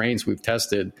best brains we've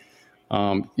tested.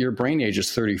 Your brain age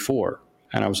is 34.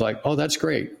 And I was like, oh, that's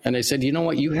great. And they said, you know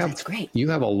what? You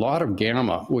have a lot of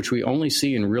gamma, which we only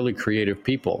see in really creative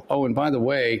people. Oh, and by the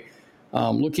way,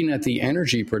 looking at the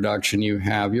energy production you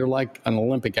have, you're like an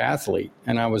Olympic athlete.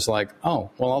 And I was like, oh,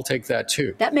 well, I'll take that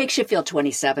too. That makes you feel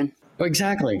 27.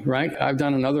 Exactly, right? I've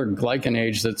done another glycan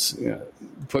age that's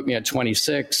put me at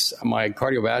 26. My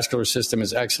cardiovascular system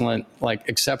is excellent, like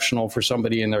exceptional for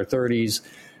somebody in their 30s.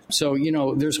 So,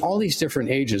 there's all these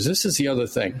different ages. This is the other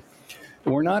thing.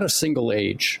 We're not a single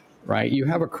age, right? You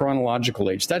have a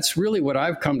chronological age. That's really what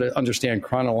I've come to understand.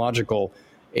 Chronological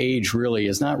age really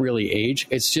is not really age.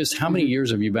 It's just how many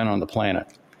years have you been on the planet?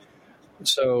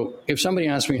 So if somebody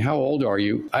asks me, how old are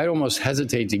you? I almost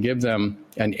hesitate to give them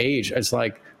an age. It's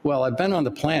like, well, I've been on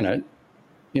the planet,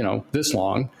 this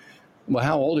long. Well,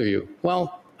 how old are you?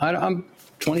 Well, I'm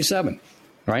 27,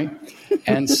 right?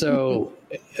 And so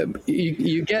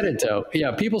you get it, though.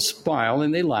 Yeah, people smile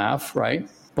and they laugh, right?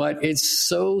 But it's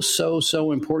so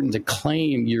important to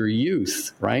claim your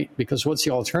youth, right? Because what's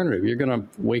the alternative? You're going to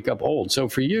wake up old. So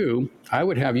for you, I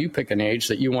would have you pick an age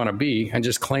that you want to be and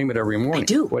just claim it every morning. I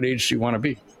do. What age do you want to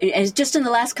be? It's just in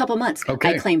the last couple months.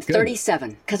 Okay, I claimed good.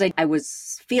 37 because I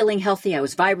was feeling healthy. I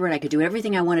was vibrant. I could do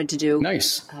everything I wanted to do.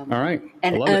 Nice. All right.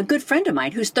 And a good friend of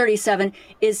mine who's 37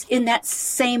 is in that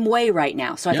same way right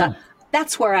now. So I thought,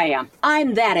 that's where I am.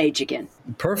 I'm that age again.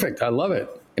 Perfect. I love it.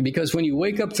 Because when you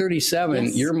wake up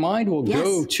 37, your mind will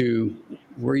go to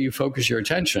where you focus your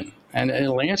attention, and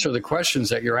it'll answer the questions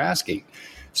that you're asking.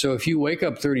 So if you wake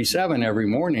up 37 every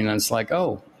morning and it's like,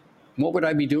 oh, what would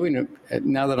I be doing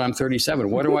now that I'm 37?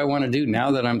 What do I want to do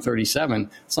now that I'm 37?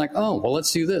 It's like, oh, well,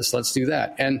 let's do this. Let's do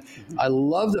that. And I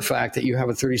love the fact that you have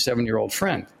a 37-year-old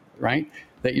friend, right?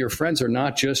 That your friends are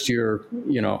not just your,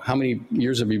 how many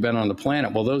years have you been on the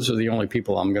planet? Well, those are the only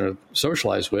people I'm going to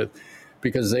socialize with,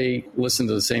 because they listen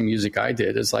to the same music I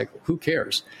did. It's like, who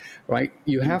cares, right?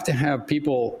 You have to have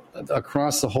people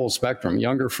across the whole spectrum,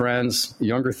 younger friends,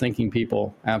 younger thinking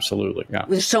people. Absolutely, yeah.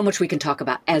 There's so much we can talk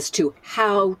about as to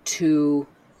how to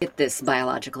get this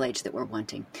biological age that we're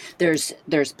wanting. There's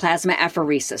plasma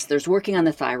apheresis. There's working on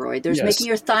the thyroid. There's making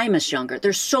your thymus younger.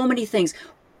 There's so many things.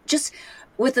 Just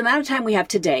with the amount of time we have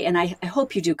today, and I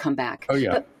hope you do come back. Oh,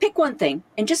 yeah. But pick one thing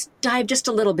and just dive just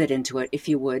a little bit into it, if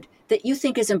you would, that you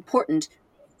think is important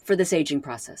for this aging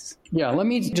process. Yeah, let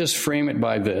me just frame it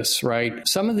by this, right?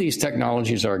 Some of these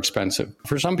technologies are expensive.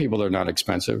 For some people, they're not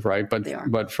expensive, right?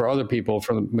 But for other people,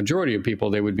 for the majority of people,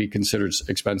 they would be considered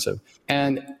expensive.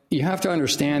 And you have to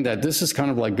understand that this is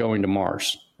kind of like going to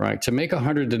Mars, right? To make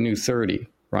 100 the new 30,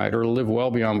 right? Or live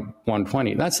well beyond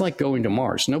 120, that's like going to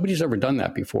Mars. Nobody's ever done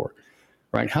that before.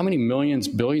 Right? How many millions,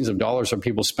 billions of dollars are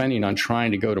people spending on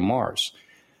trying to go to Mars?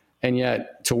 And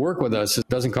yet to work with us, it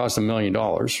doesn't cost $1 million,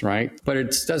 right? But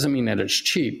it doesn't mean that it's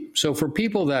cheap. So for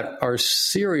people that are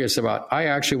serious about, I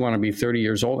actually want to be 30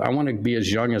 years old, I want to be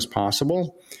as young as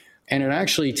possible. And it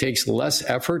actually takes less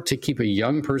effort to keep a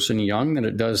young person young than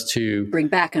it does to bring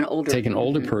back an older, take an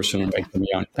older person and make them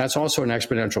young. That's also an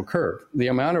exponential curve. The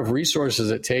amount of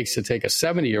resources it takes to take a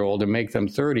 70-year-old and make them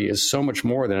 30 is so much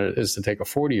more than it is to take a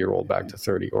 40-year-old back to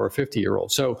 30 or a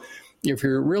 50-year-old. So if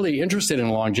you're really interested in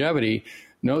longevity,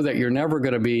 know that you're never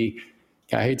going to be,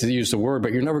 I hate to use the word,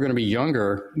 but you're never going to be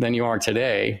younger than you are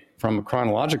today from a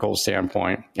chronological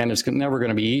standpoint. And it's never going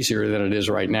to be easier than it is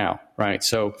right now, right?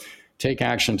 So take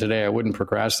action today. I wouldn't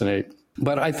procrastinate.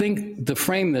 But I think to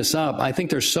frame this up, I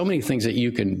think there's so many things that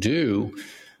you can do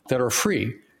that are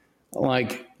free,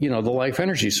 like, the Life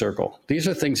Energy Circle. These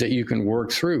are things that you can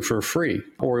work through for free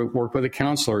or work with a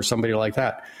counselor or somebody like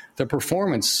that. The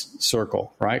Performance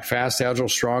Circle, right? Fast, agile,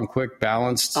 strong, quick,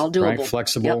 balanced, all doable. Right?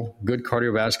 Flexible, good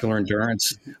cardiovascular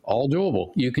endurance, all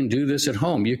doable. You can do this at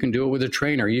home. You can do it with a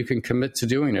trainer. You can commit to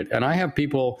doing it. And I have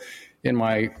people in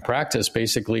my practice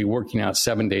basically working out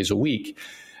 7 days a week.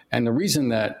 And the reason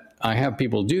that I have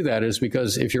people do that is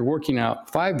because if you're working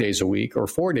out 5 days a week or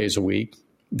 4 days a week,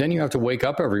 then you have to wake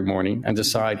up every morning and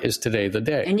decide, is today the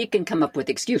day? And you can come up with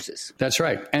excuses. That's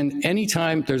right. And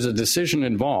anytime there's a decision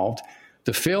involved,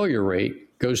 the failure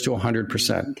rate goes to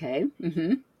 100%. Okay.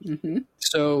 Mm-hmm. Mm-hmm.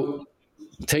 So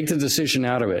take the decision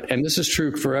out of it. And this is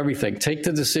true for everything. Take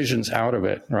the decisions out of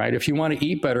it, right? If you want to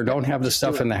eat better, don't have the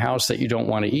stuff in the house that you don't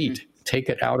want to eat. Take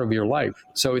it out of your life.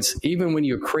 So it's even when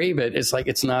you crave it, it's like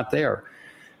it's not there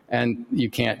and you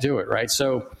can't do it, right?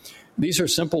 So these are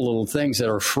simple little things that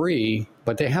are free,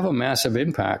 but they have a massive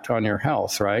impact on your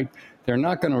health, right? They're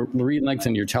not going to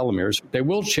re-lengthen your telomeres. They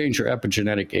will change your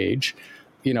epigenetic age.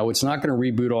 It's not going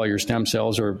to reboot all your stem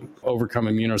cells or overcome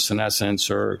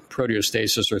immunosenescence or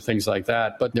proteostasis or things like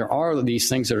that. But there are these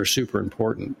things that are super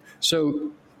important.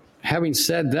 So having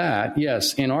said that,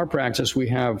 yes, in our practice, we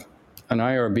have an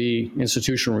IRB,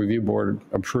 Institutional Review Board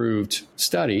approved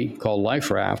study called Life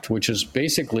Raft, which is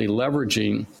basically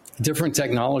leveraging different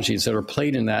technologies that are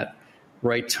played in that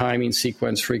right timing,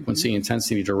 sequence, frequency,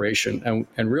 intensity, duration.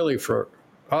 And really for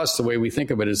us, the way we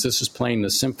think of it is this is playing the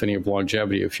symphony of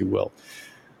longevity, if you will.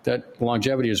 That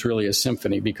longevity is really a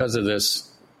symphony because of this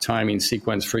timing,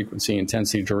 sequence, frequency,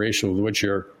 intensity, duration with which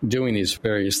you're doing these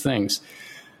various things.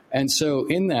 And so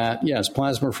in that, yes,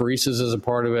 plasmapheresis is a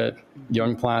part of it.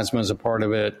 Young plasma is a part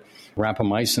of it.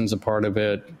 Rapamycin is a part of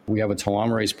it. We have a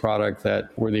telomerase product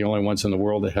that we're the only ones in the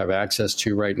world that have access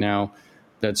to right now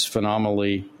that's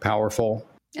phenomenally powerful.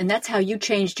 And that's how you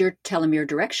changed your telomere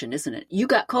direction, isn't it? You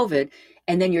got COVID,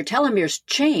 and then your telomeres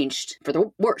changed for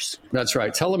the worse. That's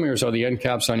right. Telomeres are the end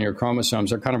caps on your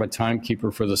chromosomes. They're kind of a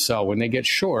timekeeper for the cell. When they get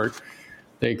short,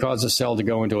 they cause the cell to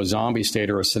go into a zombie state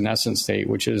or a senescent state,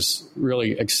 which is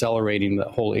really accelerating the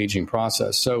whole aging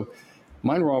process. So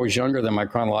mine were always younger than my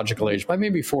chronological age by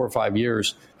maybe 4 or 5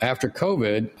 years. After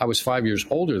COVID, I was 5 years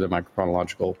older than my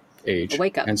chronological age. A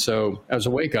wake up. And so as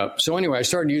a wake up. So anyway, I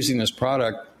started using this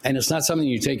product, and it's not something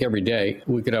you take every day.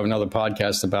 We could have another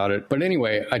podcast about it. But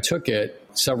anyway, I took it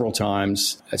several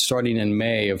times, starting in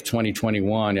May of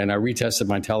 2021, and I retested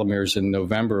my telomeres in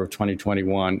November of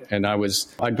 2021. And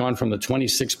I'd gone from the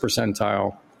 26th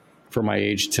percentile for my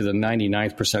age to the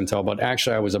 99th percentile, but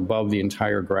actually I was above the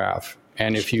entire graph.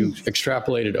 And if you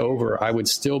extrapolate it over, I would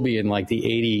still be in like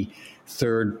the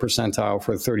 83rd percentile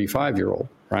for a 35-year-old,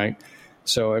 right?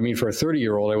 So, I mean, for a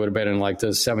 30-year-old, I would have been in like the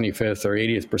 75th or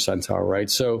 80th percentile, right?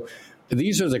 So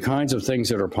these are the kinds of things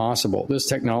that are possible. This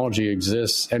technology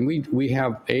exists, and we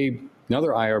have another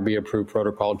IRB-approved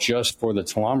protocol just for the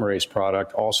telomerase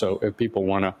product also, if people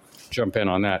want to jump in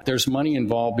on that. There's money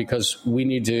involved because we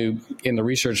need to, in the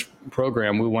research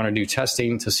program, we want to do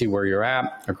testing to see where you're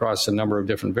at across a number of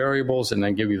different variables and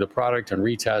then give you the product and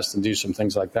retest and do some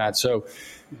things like that. So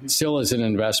it still is an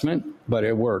investment, but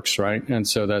it works, right? And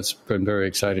so that's been very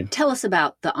exciting. Tell us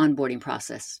about the onboarding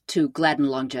process to Gladden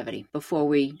Longevity before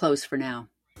we close for now.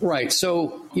 Right.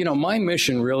 So, my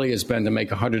mission really has been to make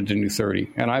 100 the new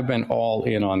 30, and I've been all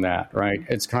in on that, right?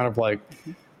 It's kind of like,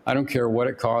 I don't care what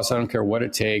it costs. I don't care what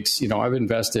it takes. I've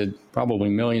invested probably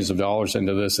millions of dollars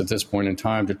into this at this point in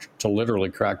time to literally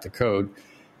crack the code.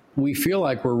 We feel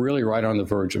like we're really right on the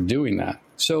verge of doing that.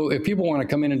 So if people want to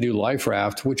come in and do Life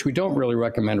Raft, which we don't really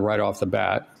recommend right off the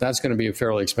bat, that's going to be a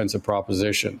fairly expensive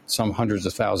proposition, some hundreds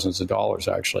of thousands of dollars,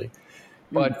 actually.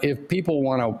 But if people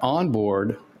want to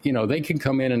onboard, they can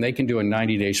come in and they can do a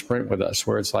 90-day sprint with us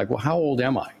where it's like, well, how old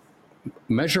am I?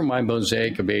 Measure my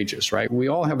mosaic of ages, right? We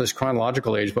all have this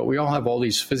chronological age, but we all have all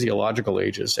these physiological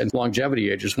ages and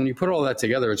longevity ages. When you put all that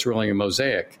together, it's really a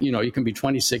mosaic. You can be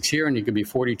 26 here and you can be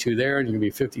 42 there and you can be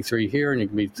 53 here and you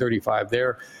can be 35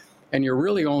 there. And you're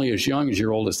really only as young as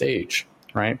your oldest age,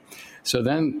 right? So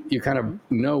then you kind of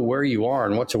know where you are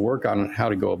and what to work on and how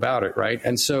to go about it, right?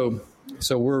 And so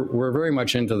we're very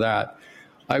much into that.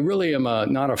 I really am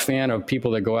not a fan of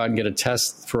people that go out and get a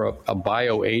test for a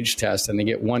bio age test and they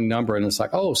get one number and it's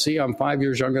like, oh, see, I'm 5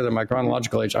 years younger than my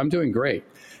chronological age. I'm doing great.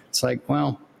 It's like,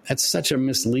 well, that's such a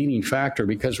misleading factor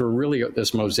because we're really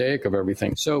this mosaic of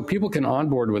everything. So people can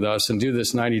onboard with us and do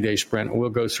this 90-day sprint. We'll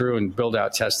go through and build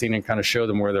out testing and kind of show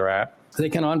them where they're at. They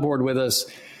can onboard with us.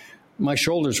 My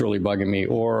shoulder's really bugging me,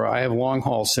 or I have long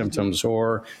haul symptoms,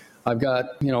 or I've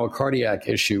got, a cardiac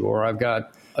issue, or I've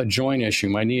got a joint issue.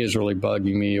 My knee is really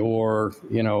bugging me, or,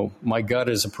 my gut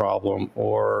is a problem,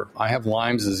 or I have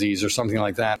Lyme's disease or something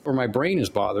like that, or my brain is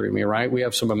bothering me, right? We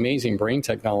have some amazing brain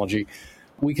technology.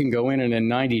 We can go in and in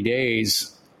 90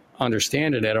 days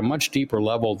understand it at a much deeper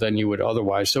level than you would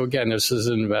otherwise. So again, this is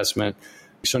an investment.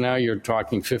 So now you're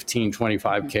talking 15,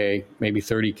 25K, maybe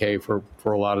 30K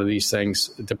for a lot of these things,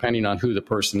 depending on who the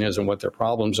person is and what their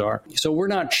problems are. So we're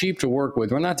not cheap to work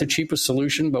with. We're not the cheapest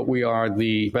solution, but we are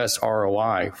the best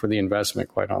ROI for the investment,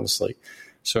 quite honestly.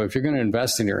 So if you're going to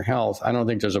invest in your health, I don't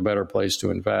think there's a better place to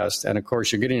invest. And of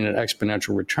course, you're getting an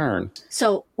exponential return.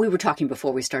 So we were talking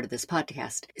before we started this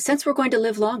podcast. Since we're going to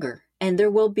live longer and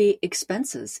there will be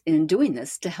expenses in doing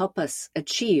this to help us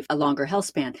achieve a longer health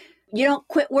span, you don't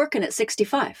quit working at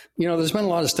 65. There's been a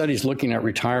lot of studies looking at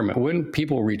retirement. When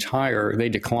people retire, they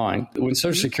decline. When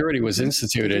Social Security was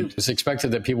instituted, it was expected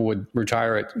that people would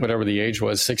retire at whatever the age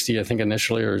was, 60, I think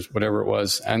initially, or whatever it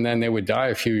was, and then they would die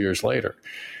a few years later.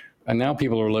 And now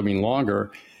people are living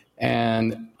longer.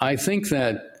 And I think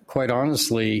that, quite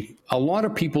honestly, a lot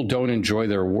of people don't enjoy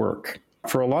their work.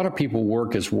 For a lot of people,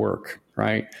 work is work,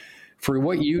 right? For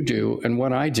what you do and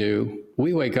what I do,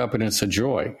 we wake up and it's a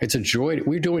joy. It's a joy.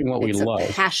 We're doing what we love.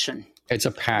 It's a passion. It's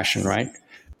a passion, right?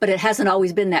 But it hasn't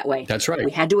always been that way. That's right.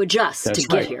 We had to adjust to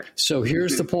get here. So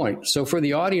here's the point. So for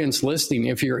the audience listening,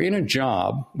 if you're in a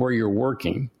job where you're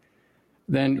working,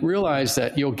 then realize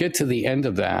that you'll get to the end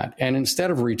of that. And instead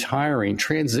of retiring,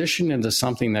 transition into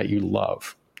something that you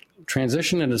love.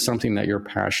 Transition into something that you're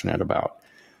passionate about.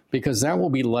 Because that will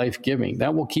be life-giving.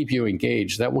 That will keep you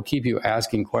engaged. That will keep you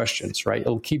asking questions, right?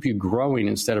 It'll keep you growing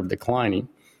instead of declining.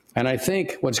 And I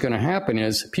think what's going to happen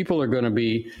is people are going to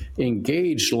be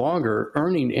engaged longer,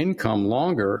 earning income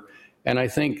longer. And I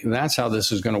think that's how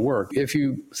this is going to work. If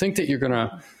you think that you're going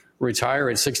to retire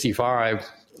at 65,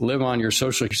 live on your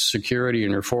Social Security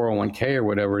and your 401k or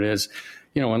whatever it is,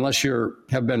 unless you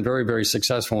have been very, very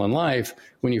successful in life,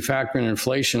 when you factor in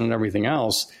inflation and everything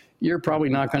else, you're probably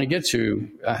not going to get to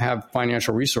have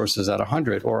financial resources at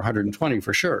 100 or 120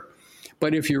 for sure.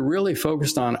 But if you're really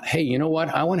focused on, hey, you know what?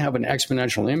 I want to have an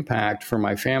exponential impact for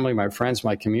my family, my friends,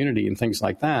 my community, and things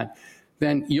like that,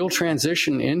 then you'll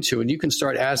transition into it. You can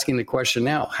start asking the question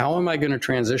now, how am I going to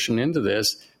transition into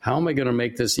this? How am I going to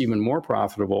make this even more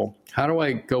profitable? How do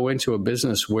I go into a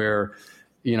business where,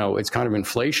 it's kind of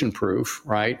inflation proof,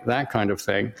 right? That kind of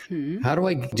thing. Mm-hmm. How do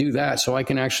I do that so I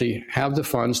can actually have the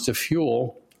funds to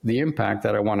fuel the impact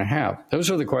that I want to have? Those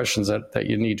are the questions that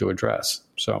you need to address.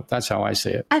 So that's how I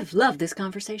see it. I've loved this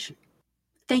conversation.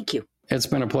 Thank you. It's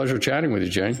been a pleasure chatting with you,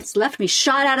 Jane. It's left me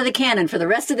shot out of the cannon for the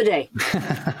rest of the day.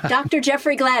 Dr.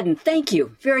 Jeffrey Gladden, thank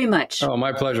you very much. Oh,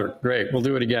 my pleasure. Great. We'll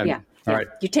do it again. Yeah. All right.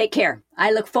 You take care. I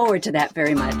look forward to that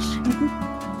very much.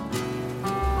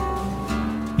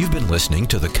 You've been listening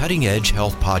to the Cutting Edge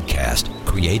Health Podcast,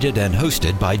 created and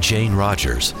hosted by Jane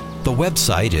Rogers. The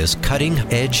website is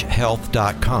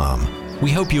cuttingedgehealth.com.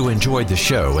 We hope you enjoyed the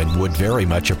show and would very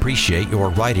much appreciate your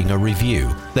writing a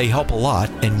review. They help a lot,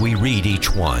 and we read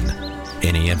each one.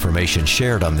 Any information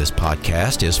shared on this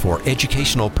podcast is for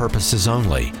educational purposes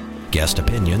only. Guest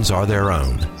opinions are their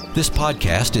own. This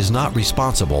podcast is not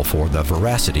responsible for the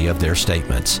veracity of their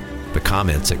statements. The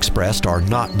comments expressed are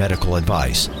not medical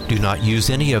advice. Do not use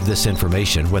any of this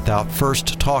information without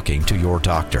first talking to your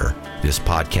doctor. This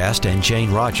podcast and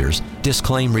Jane Rogers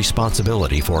disclaim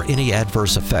responsibility for any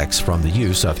adverse effects from the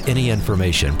use of any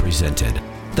information presented.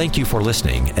 Thank you for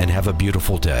listening and have a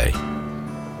beautiful day.